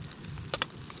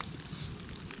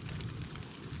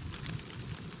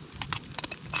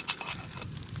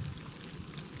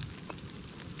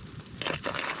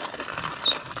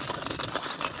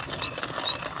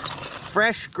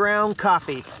 Fresh ground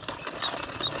coffee.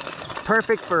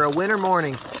 Perfect for a winter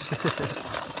morning.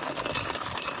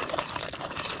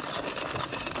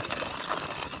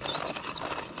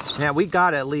 Yeah, we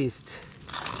got at least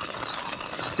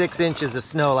 6 inches of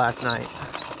snow last night.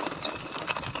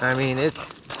 I mean, it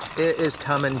is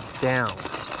coming down.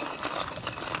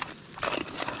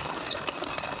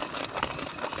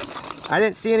 I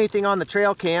didn't see anything on the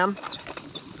trail cam.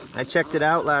 I checked it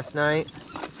out last night.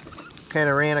 Kind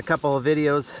of ran a couple of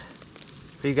videos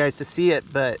for you guys to see it,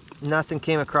 but nothing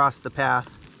came across the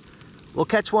path. We'll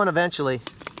catch one eventually.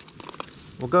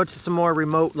 We'll go to some more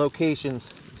remote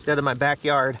locations instead of my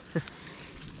backyard.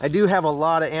 I do have a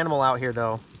lot of animal out here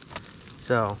though,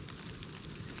 so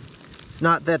it's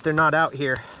not that they're not out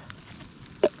here.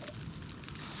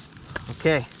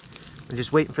 Okay, we're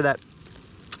just waiting for that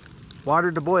water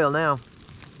to boil now.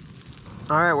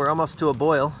 All right, we're almost to a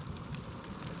boil.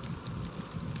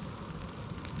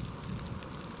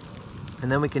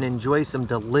 And then we can enjoy some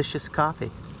delicious coffee.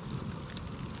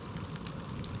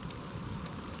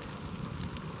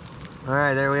 All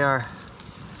right, there we are.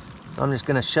 I'm just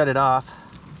gonna shut it off.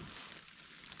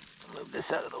 Move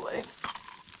this out of the way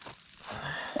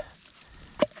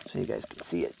so you guys can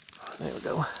see it. There we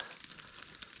go.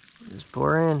 Just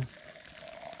pour in.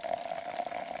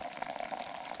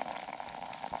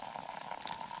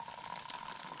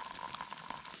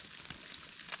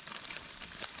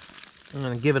 I'm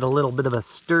gonna give it a little bit of a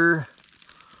stir.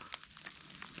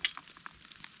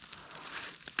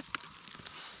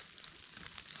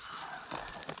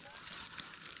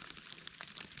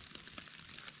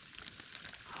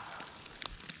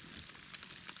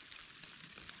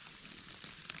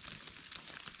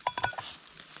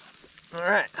 All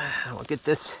right, we'll get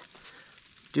this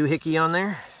doohickey on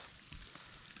there.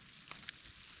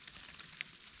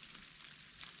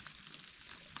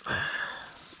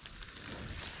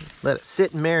 Let it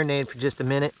sit and marinate for just a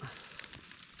minute.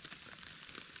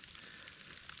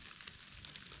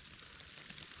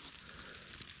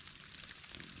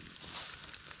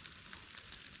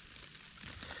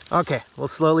 Okay, we'll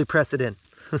slowly press it in.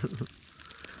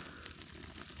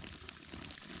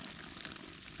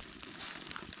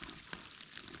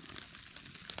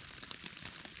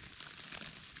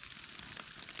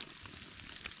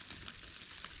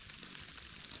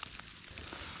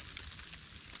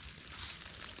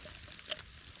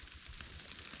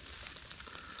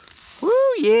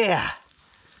 Yeah,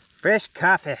 fresh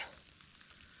coffee.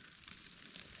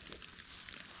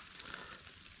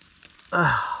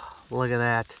 Oh, look at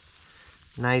that.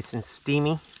 Nice and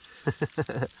steamy.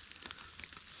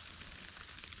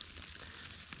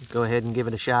 Go ahead and give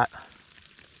it a shot.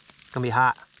 It's gonna be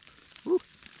hot. Woo.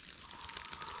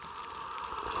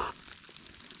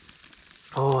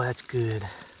 Oh, that's good.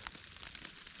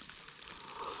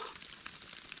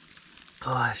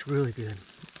 Oh, that's really good.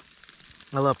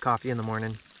 I love coffee in the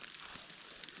morning.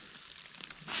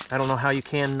 I don't know how you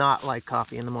can not like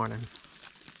coffee in the morning.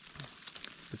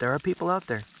 But there are people out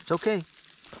there. It's okay.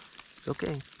 It's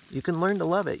okay. You can learn to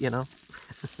love it, you know.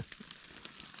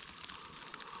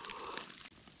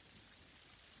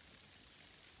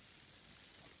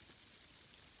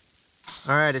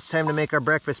 All right, it's time to make our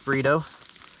breakfast burrito.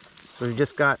 So we've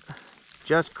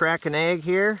just crack an egg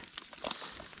here.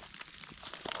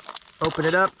 Open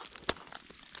it up.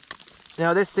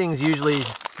 Now this thing's usually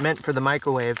meant for the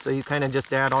microwave, so you kind of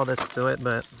just add all this to it,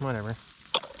 but whatever.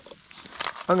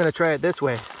 I'm gonna try it this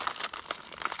way.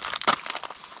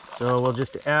 So we'll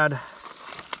just add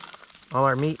all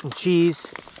our meat and cheese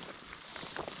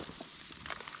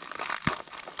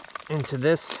into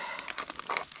this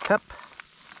cup.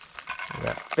 We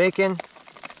got bacon.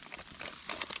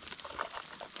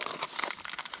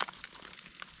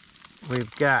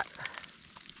 We've got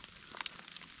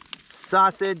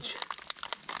sausage.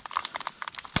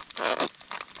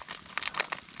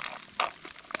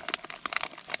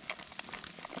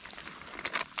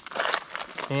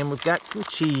 And we've got some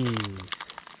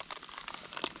cheese.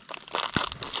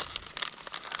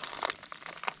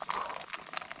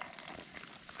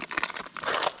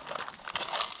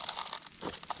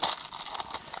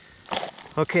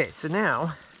 Okay, so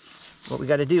now what we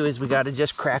got to do is we got to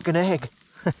just crack an egg.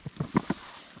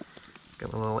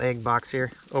 Got a little egg box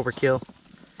here, overkill.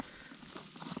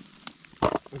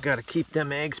 We've got to keep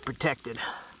them eggs protected.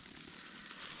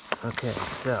 Okay,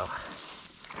 so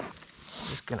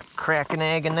just gonna crack an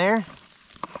egg in there.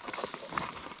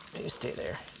 You stay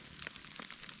there.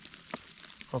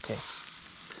 Okay.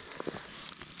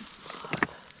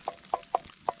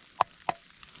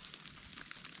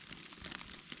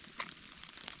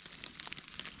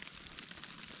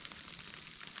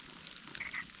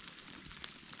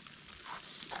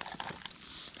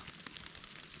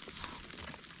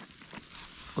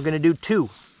 We're gonna do 2.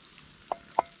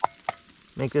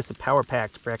 Make this a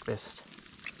power-packed breakfast.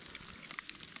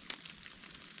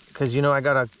 Because you know I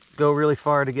gotta go really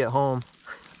far to get home.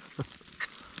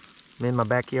 I'm in my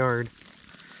backyard.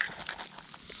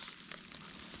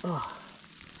 Oh.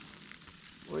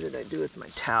 What did I do with my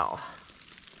towel?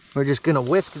 We're just gonna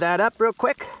whisk that up real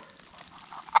quick.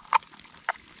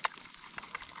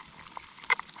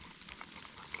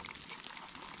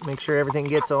 Make sure everything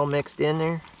gets all mixed in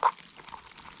there.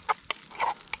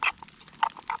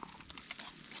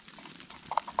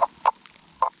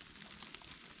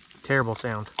 Terrible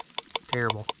sound.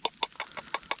 Terrible.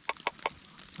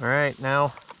 All right,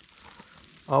 now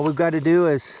all we've got to do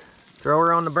is throw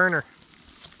her on the burner.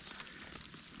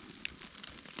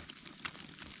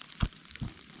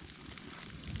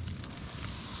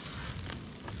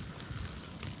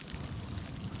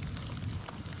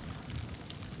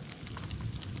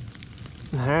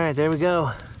 All right, there we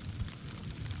go.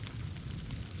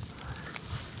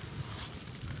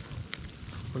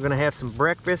 We're gonna have some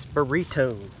breakfast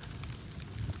burrito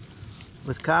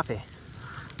with coffee.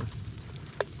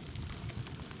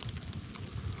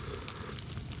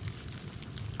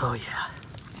 Oh yeah.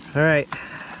 All right.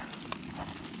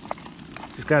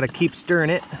 Just gotta keep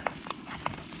stirring it.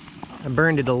 I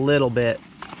burned it a little bit,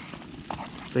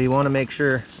 so you want to make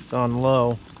sure it's on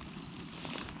low.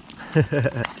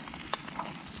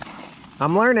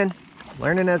 I'm learning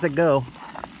as I go.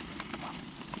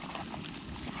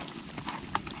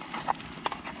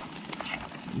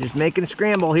 Just making a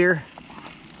scramble here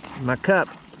in my cup.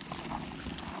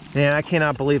 Man, I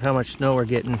cannot believe how much snow we're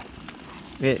getting.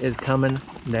 It is coming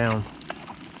down.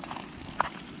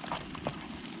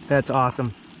 That's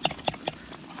awesome.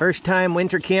 First time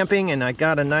winter camping and I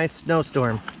got a nice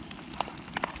snowstorm.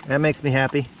 That makes me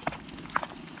happy.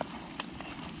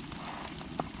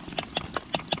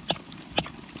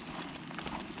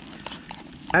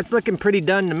 That's looking pretty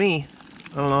done to me.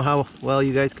 I don't know how well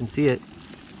you guys can see it.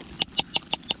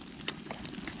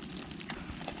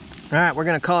 All right, we're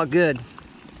gonna call it good.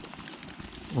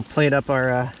 We'll plate up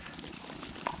our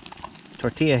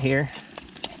tortilla here.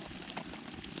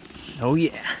 Oh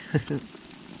yeah.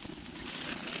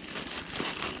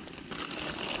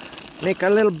 Make a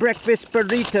little breakfast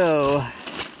burrito.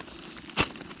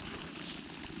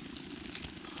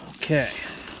 Okay.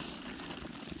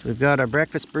 So we've got our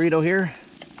breakfast burrito here.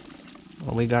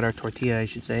 Well, we got our tortilla, I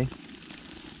should say.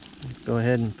 Let's go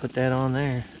ahead and put that on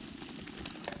there.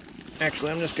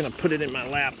 Actually, I'm just gonna put it in my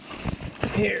lap.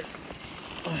 Here.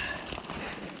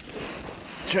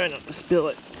 Try not to spill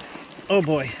it. Oh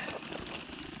boy.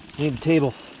 Need a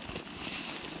table.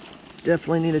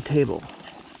 Definitely need a table.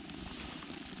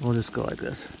 We'll just go like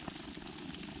this.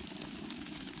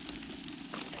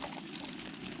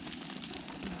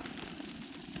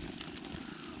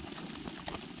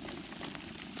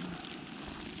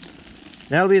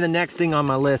 That'll be the next thing on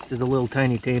my list, is a little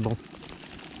tiny table.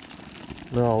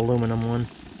 Little aluminum one.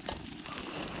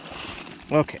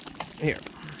 Okay, here.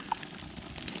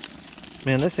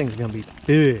 Man, this thing's gonna be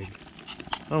big.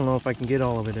 I don't know if I can get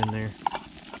all of it in there.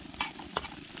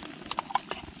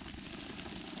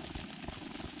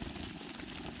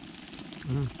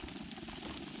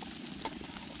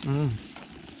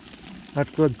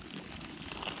 That's good.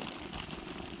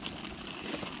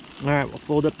 All right, we'll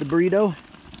fold up the burrito.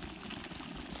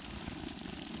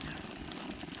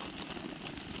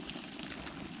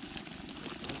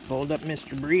 Fold up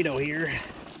Mr. Burrito here.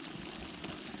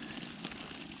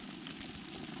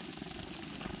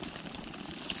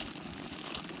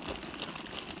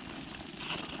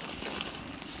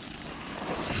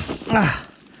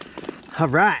 All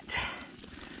right.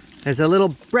 as a little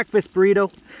breakfast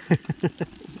burrito.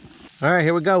 All right,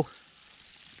 here we go.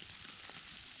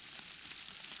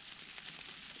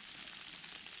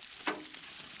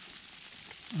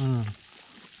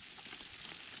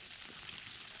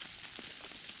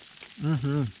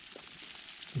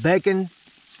 Bacon,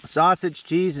 sausage,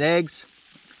 cheese, and eggs.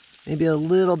 Maybe a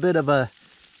little bit of a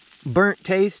burnt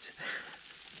taste.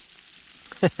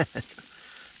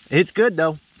 It's good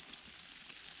though.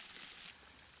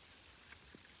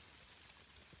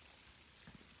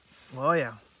 Oh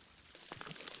yeah.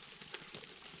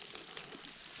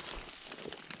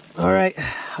 All right,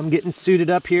 I'm getting suited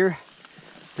up here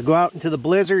to go out into the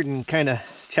blizzard and kind of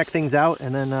check things out,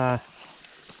 and then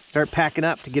start packing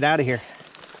up to get out of here.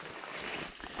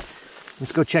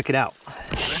 Let's go check it out.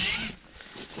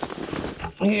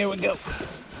 Here we go.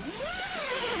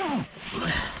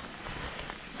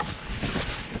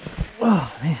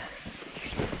 Oh man.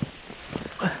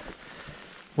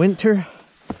 Winter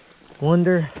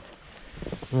Wonderland.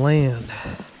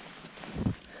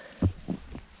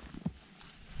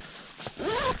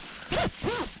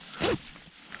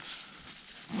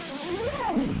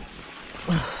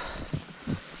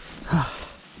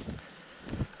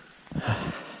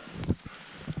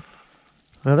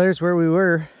 Well, there's where we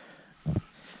were.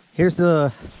 Here's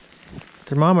the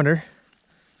thermometer.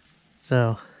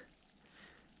 So,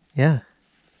 yeah,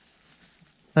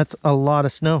 that's a lot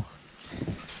of snow.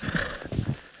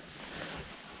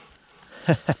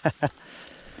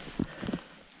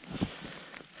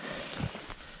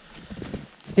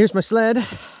 Here's my sled.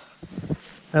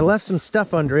 I left some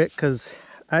stuff under it because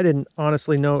I didn't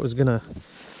honestly know it was gonna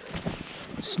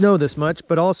snow this much,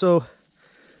 but also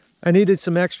I needed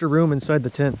some extra room inside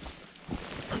the tent.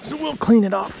 So we'll clean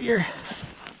it off here.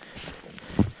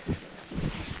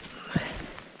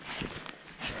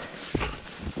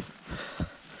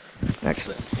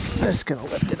 Actually, I'm just gonna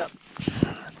lift it up.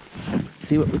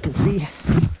 See what we can see.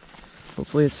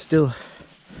 Hopefully it's still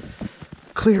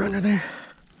clear under there.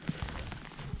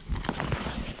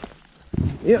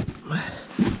 Yep.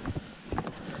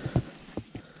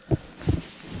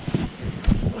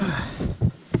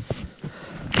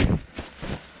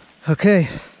 Okay,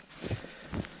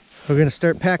 we're gonna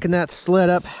start packing that sled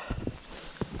up.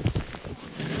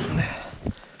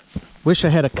 Wish I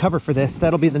had a cover for this.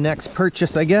 That'll be the next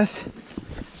purchase, I guess.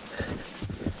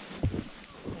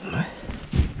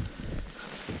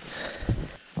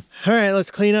 All right,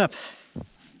 let's clean up.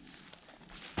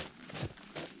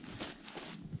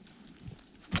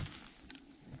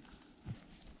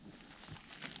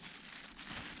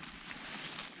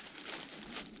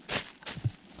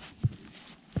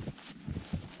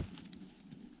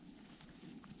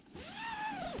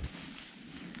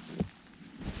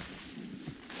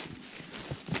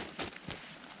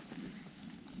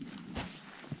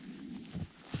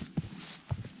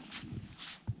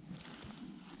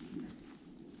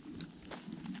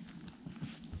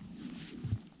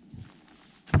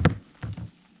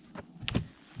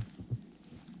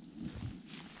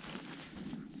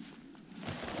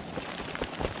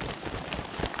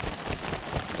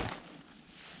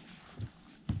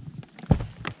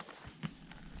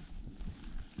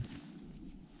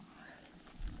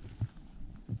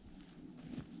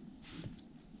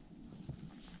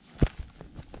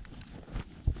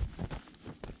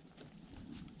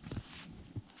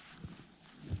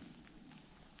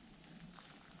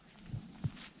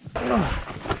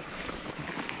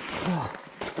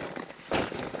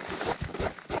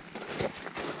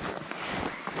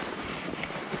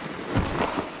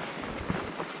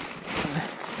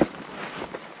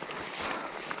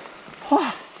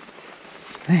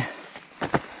 Man,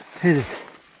 it is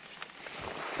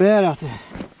bad out there.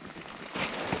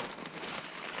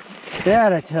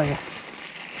 Bad, I tell you.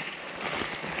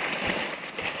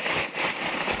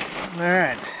 All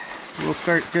right, we'll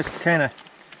start just kind of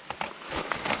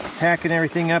packing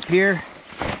everything up here.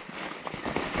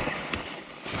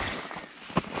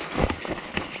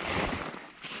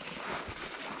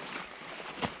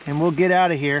 And we'll get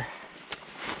out of here.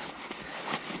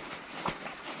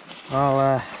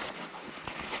 I'll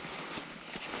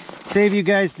save you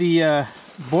guys the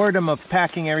boredom of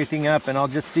packing everything up, and I'll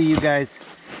just see you guys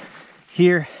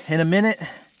here in a minute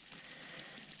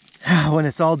when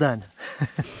it's all done.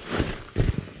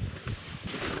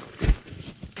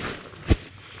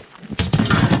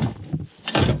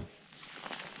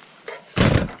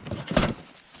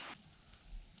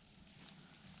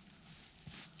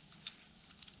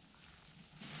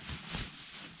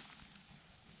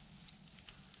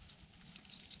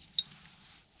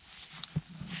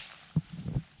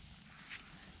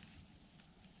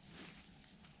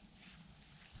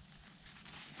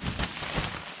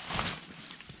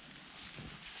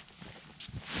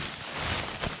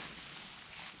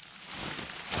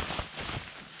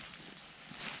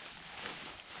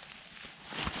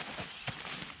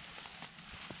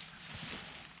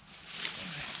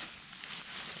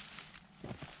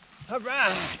 All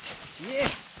right, yeah.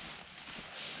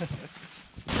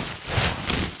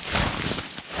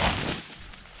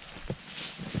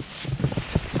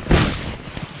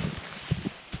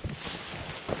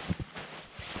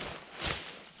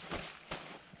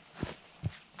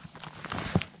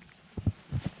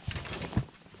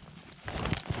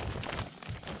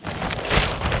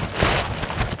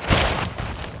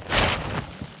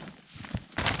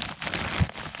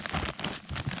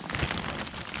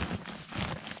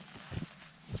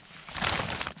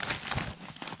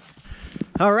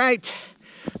 All right,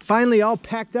 finally all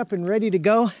packed up and ready to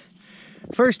go.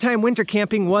 First time winter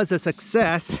camping was a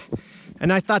success,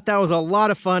 and I thought that was a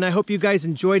lot of fun. I hope you guys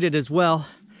enjoyed it as well.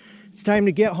 It's time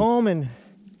to get home and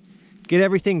get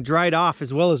everything dried off,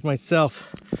 as well as myself.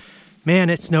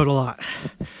 Man, it snowed a lot.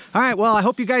 All right, well, I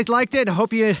hope you guys liked it. I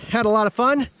hope you had a lot of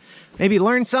fun. Maybe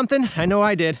learned something. I know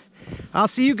I did. I'll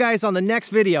see you guys on the next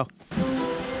video.